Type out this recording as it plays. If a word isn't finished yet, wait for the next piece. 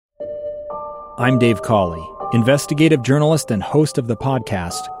I'm Dave Cawley, investigative journalist and host of the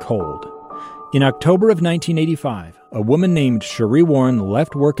podcast Cold. In October of 1985, a woman named Sheree Warren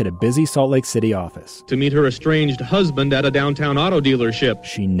left work at a busy Salt Lake City office to meet her estranged husband at a downtown auto dealership.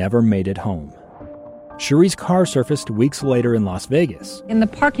 She never made it home. Sheree's car surfaced weeks later in Las Vegas. In the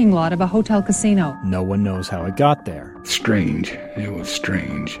parking lot of a hotel casino. No one knows how it got there. Strange. It was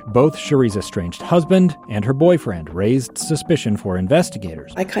strange. Both Sheree's estranged husband and her boyfriend raised suspicion for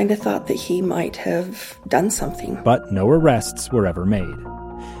investigators. I kind of thought that he might have done something. But no arrests were ever made.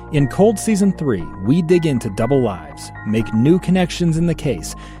 In Cold Season 3, we dig into double lives, make new connections in the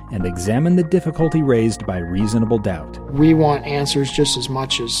case, and examine the difficulty raised by reasonable doubt. We want answers just as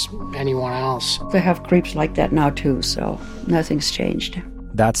much as anyone else. They have creeps like that now too, so nothing's changed.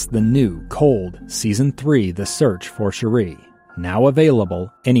 That's the new Cold Season 3, The Search for Sheree, now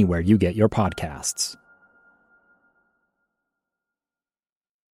available anywhere you get your podcasts.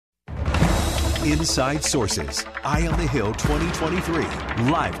 Inside Sources, Eye on the Hill 2023.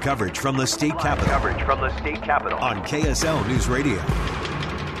 Live coverage from the state capitol. On KSL News Radio.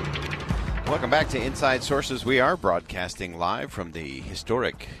 Welcome back to Inside Sources. We are broadcasting live from the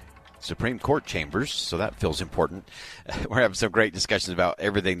historic Supreme Court chambers, so that feels important. We're having some great discussions about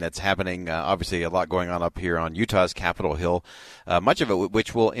everything that's happening. Obviously, a lot going on up here on Utah's Capitol Hill, much of it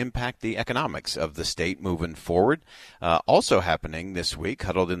which will impact the economics of the state moving forward. Also happening this week,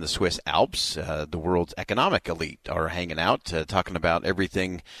 huddled in the Swiss Alps, the world's economic elite are hanging out, talking about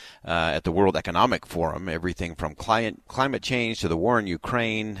everything at the World Economic Forum, everything from climate change to the war in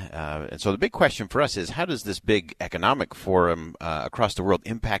Ukraine. And so the big question for us is, how does this big economic forum across the world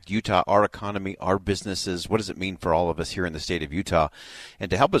impact Utah, our economy, our businesses? What does it mean for all of us here in the state of Utah?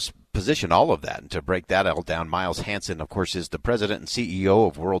 And to help us position all of that and to break that all down, Miles Hansen, of course, is the president and CEO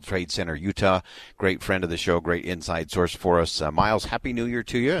of World Trade Center Utah. Great friend of the show, great inside source for us. Miles, Happy New Year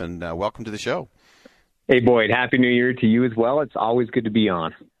to you, and welcome to the show. Hey, Boyd, Happy New Year to you as well. It's always good to be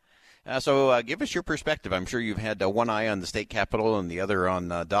on. So give us your perspective. I'm sure you've had one eye on the state capitol and the other on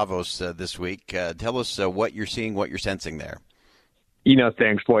Davos this week. Tell us what you're seeing, what you're sensing there.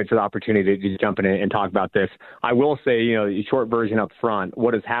 Thanks, Floyd, for the opportunity to jump in and talk about this. I will say, the short version up front,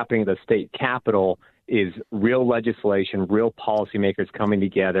 what is happening at the state capitol is real legislation, real policymakers coming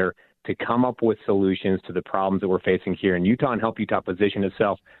together to come up with solutions to the problems that we're facing here in Utah and help Utah position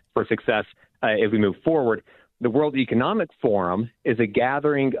itself for success as we move forward. The World Economic Forum is a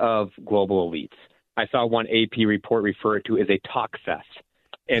gathering of global elites. I saw one AP report refer to as a talk fest.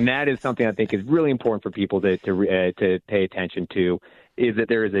 And that is something I think is really important for people to pay attention to, is that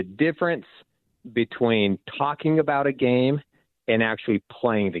there is a difference between talking about a game and actually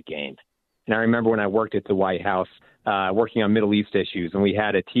playing the game. And I remember when I worked at the White House, working on Middle East issues, and we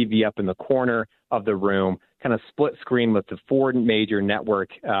had a TV up in the corner of the room, kind of split screen with the four major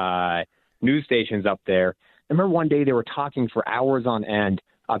network news stations up there. I remember one day they were talking for hours on end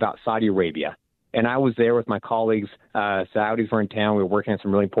about Saudi Arabia. And I was there with my colleagues. Saudis were in town. We were working on some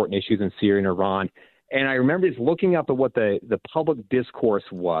really important issues in Syria and Iran. And I remember just looking up at what the public discourse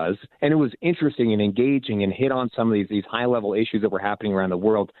was, and it was interesting and engaging and hit on some of these high-level issues that were happening around the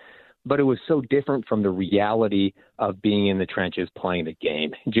world. But it was so different from the reality of being in the trenches playing the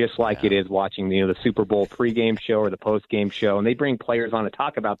game, just like it is watching the Super Bowl pregame show or the postgame show. And they bring players on to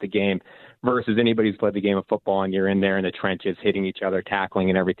talk about the game versus anybody who's played the game of football, and you're in there in the trenches hitting each other, tackling,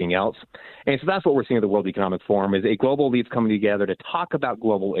 and everything else. And so that's what we're seeing at the World Economic Forum, is a global elites coming together to talk about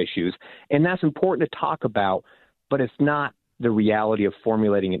global issues. And that's important to talk about, but it's not the reality of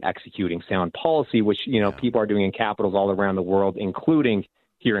formulating and executing sound policy, which people are doing in capitals all around the world, including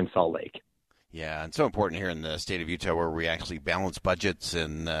here in Salt Lake. Yeah, and so important here in the state of Utah, where we actually balance budgets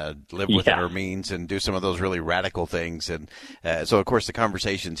and live within our means and do some of those really radical things. And so, of course, the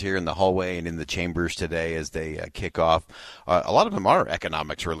conversations here in the hallway and in the chambers today as they kick off, a lot of them are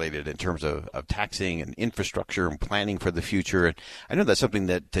economics related in terms of taxing and infrastructure and planning for the future. And I know that's something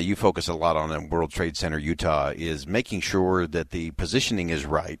that you focus a lot on in World Trade Center Utah, is making sure that the positioning is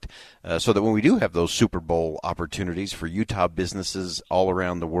right so that when we do have those Super Bowl opportunities for Utah businesses all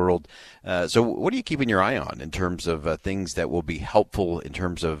around the world, so what are you keeping your eye on in terms of things that will be helpful in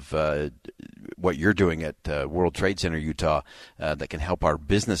terms of what you're doing at World Trade Center Utah that can help our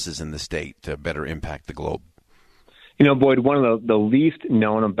businesses in the state to better impact the globe? Boyd, one of the least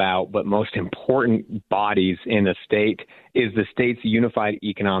known about but most important bodies in the state is the state's Unified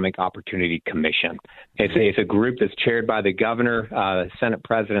Economic Opportunity Commission. It's a group that's chaired by the governor, the Senate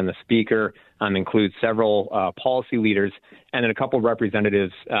president, and the speaker, includes several policy leaders, and then a couple of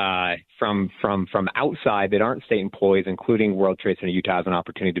representatives from outside that aren't state employees, including World Trade Center Utah has an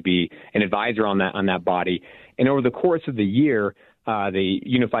opportunity to be an advisor on that body. And over the course of the year, the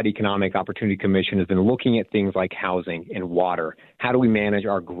Unified Economic Opportunity Commission has been looking at things like housing and water. How do we manage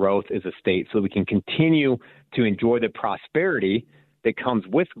our growth as a state so that we can continue to enjoy the prosperity that comes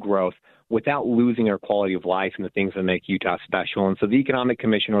with growth without losing our quality of life and the things that make Utah special? And so the Economic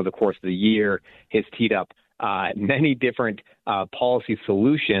Commission over the course of the year has teed up many different policy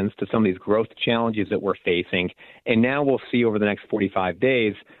solutions to some of these growth challenges that we're facing. And now we'll see over the next 45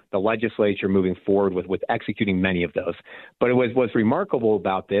 days the legislature moving forward with executing many of those. But what's remarkable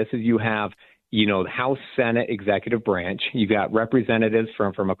about this is you have, the House, Senate, executive branch. You've got representatives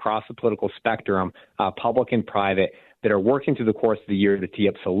from across the political spectrum, public and private, that are working through the course of the year to tee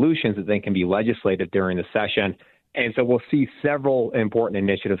up solutions that then can be legislated during the session. And so we'll see several important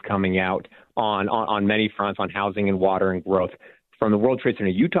initiatives coming out on many fronts on housing and water and growth. From the World Trade Center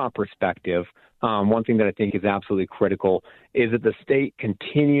Utah perspective, one thing that I think is absolutely critical is that the state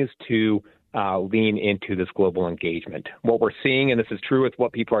continues to lean into this global engagement. What we're seeing, and this is true with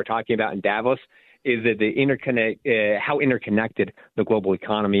what people are talking about in Davos, is that how interconnected the global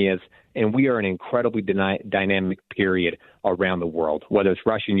economy is, and we are in an incredibly dynamic period around the world, whether it's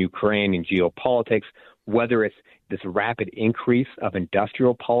Russia and Ukraine and geopolitics, whether it's this rapid increase of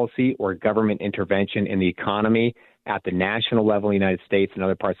industrial policy or government intervention in the economy at the national level in the United States and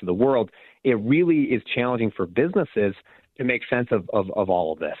other parts of the world. It really is challenging for businesses to make sense of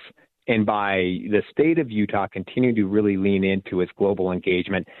all of this. And by the state of Utah continuing to really lean into its global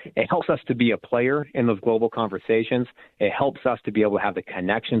engagement, it helps us to be a player in those global conversations. It helps us to be able to have the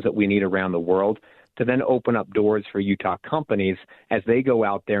connections that we need around the world to then open up doors for Utah companies as they go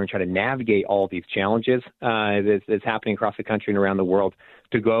out there and try to navigate all these challenges that's happening across the country and around the world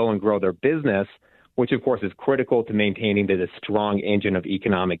to go and grow their business, which, of course, is critical to maintaining the strong engine of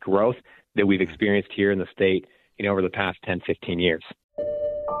economic growth that we've experienced here in the state over the past 10, 15 years.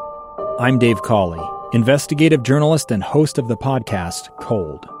 I'm Dave Cawley, investigative journalist and host of the podcast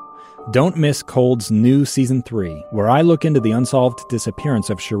Cold. Don't miss Cold's new Season 3, where I look into the unsolved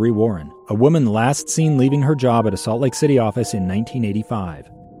disappearance of Sheree Warren, a woman last seen leaving her job at a Salt Lake City office in 1985.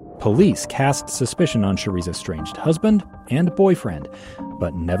 Police cast suspicion on Sheree's estranged husband and boyfriend,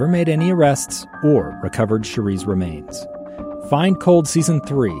 but never made any arrests or recovered Sheree's remains. Find Cold Season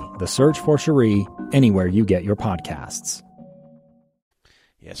 3, The Search for Sheree, anywhere you get your podcasts.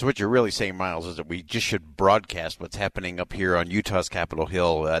 Yeah, so what you're really saying, Miles, is that we just should broadcast what's happening up here on Utah's Capitol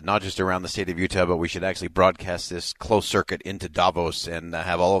Hill, not just around the state of Utah, but we should actually broadcast this closed circuit into Davos and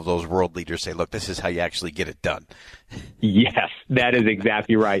have all of those world leaders say, look, this is how you actually get it done. Yes, that is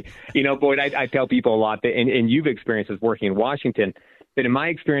exactly right. Boyd, I tell people a lot, that, and you've experienced this working in Washington, that in my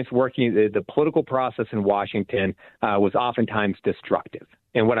experience working, the political process in Washington was oftentimes destructive.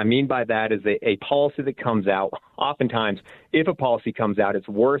 And what I mean by that is a policy that comes out, oftentimes, if a policy comes out, it's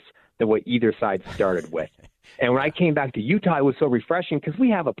worse than what either side started with. And when I came back to Utah, it was so refreshing because we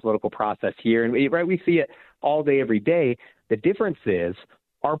have a political process here, and we see it all day, every day. The difference is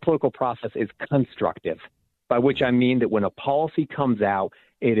our political process is constructive, by which I mean that when a policy comes out,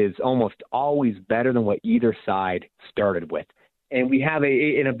 it is almost always better than what either side started with. And we have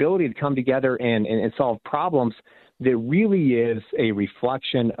an ability to come together and solve problems that really is a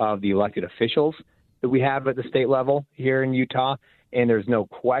reflection of the elected officials that we have at the state level here in Utah. And there's no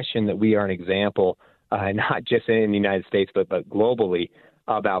question that we are an example, not just in the United States, but globally,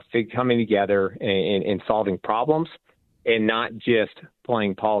 about coming together and solving problems and not just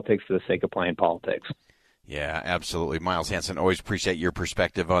playing politics for the sake of playing politics. Yeah, absolutely. Miles Hansen, always appreciate your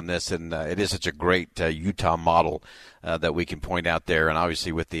perspective on this, and it is such a great Utah model that we can point out there. And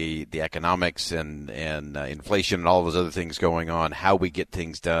obviously with the economics and inflation and all those other things going on, how we get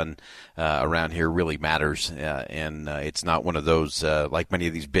things done around here really matters. And it's not one of those, like many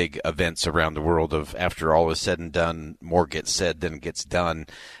of these big events around the world, of after all is said and done, more gets said than gets done.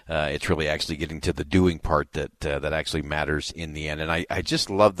 It's really actually getting to the doing part that actually matters in the end. And I just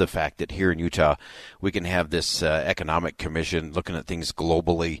love the fact that here in Utah we can have this economic commission looking at things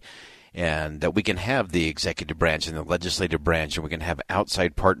globally, and that we can have the executive branch and the legislative branch, and we can have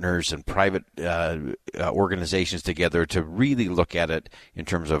outside partners and private organizations together to really look at it in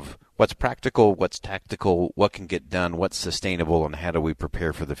terms of what's practical, what's tactical, what can get done, what's sustainable, and how do we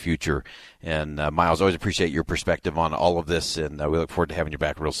prepare for the future. And Miles, always appreciate your perspective on all of this, and we look forward to having you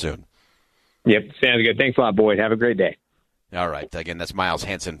back real soon. Yep, sounds good. Thanks a lot, Boyd. Have a great day. All right. Again, that's Miles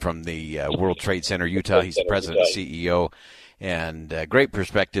Hansen from the World Trade Center Utah. He's the president and CEO, and great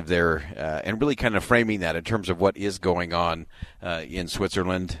perspective there, and really kind of framing that in terms of what is going on in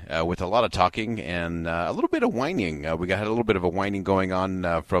Switzerland, with a lot of talking and a little bit of whining. We had a little bit of a whining going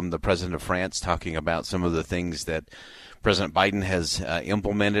on from the president of France, talking about some of the things that President Biden has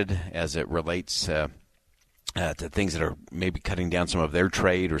implemented as it relates to things that are maybe cutting down some of their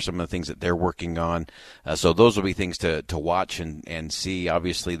trade or some of the things that they're working on. So those will be things to watch and see.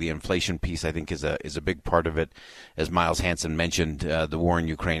 Obviously, the inflation piece, I think, is a big part of it. As Miles Hansen mentioned, the war in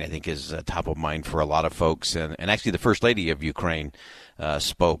Ukraine, I think, is top of mind for a lot of folks. And actually, the First Lady of Ukraine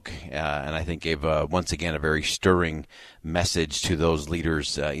spoke, and I think gave, once again, a very stirring message to those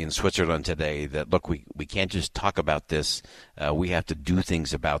leaders in Switzerland today that, look, we can't just talk about this. We have to do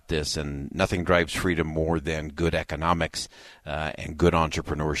things about this, and nothing drives freedom more than good economics and good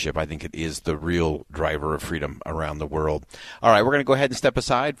entrepreneurship. I think it is the real driver of freedom around the world. All right, we're going to go ahead and step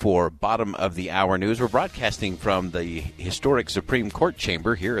aside for bottom of the hour news. We're broadcasting from the historic Supreme Court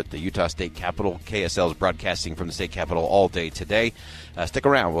chamber here at the Utah State Capitol. KSL is broadcasting from the state capitol all day today. Stick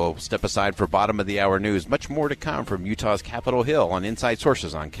around. We'll step aside for bottom of the hour news. Much more to come from Utah's Capitol Hill on Inside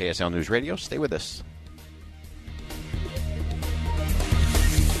Sources on KSL News Radio. Stay with us.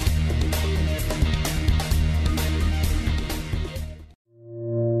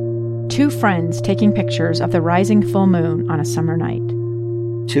 Two friends taking pictures of the rising full moon on a summer night.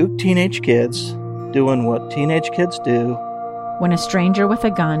 Two teenage kids doing what teenage kids do. When a stranger with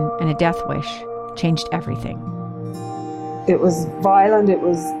a gun and a death wish changed everything. It was violent, it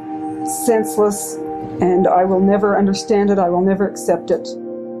was senseless, and I will never understand it, I will never accept it.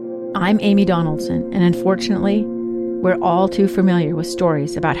 I'm Amy Donaldson, and unfortunately, we're all too familiar with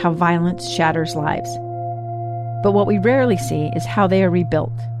stories about how violence shatters lives. But what we rarely see is how they are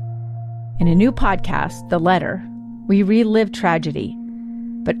rebuilt. In a new podcast, The Letter, we relive tragedy,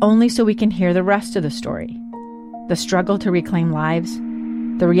 but only so we can hear the rest of the story. The struggle to reclaim lives,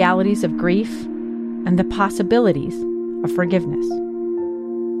 the realities of grief, and the possibilities of forgiveness.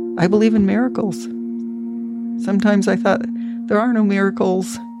 I believe in miracles. Sometimes I thought, there are no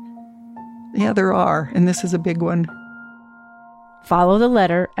miracles. Yeah, there are, and this is a big one. Follow The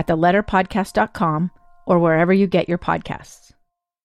Letter at theletterpodcast.com or wherever you get your podcasts.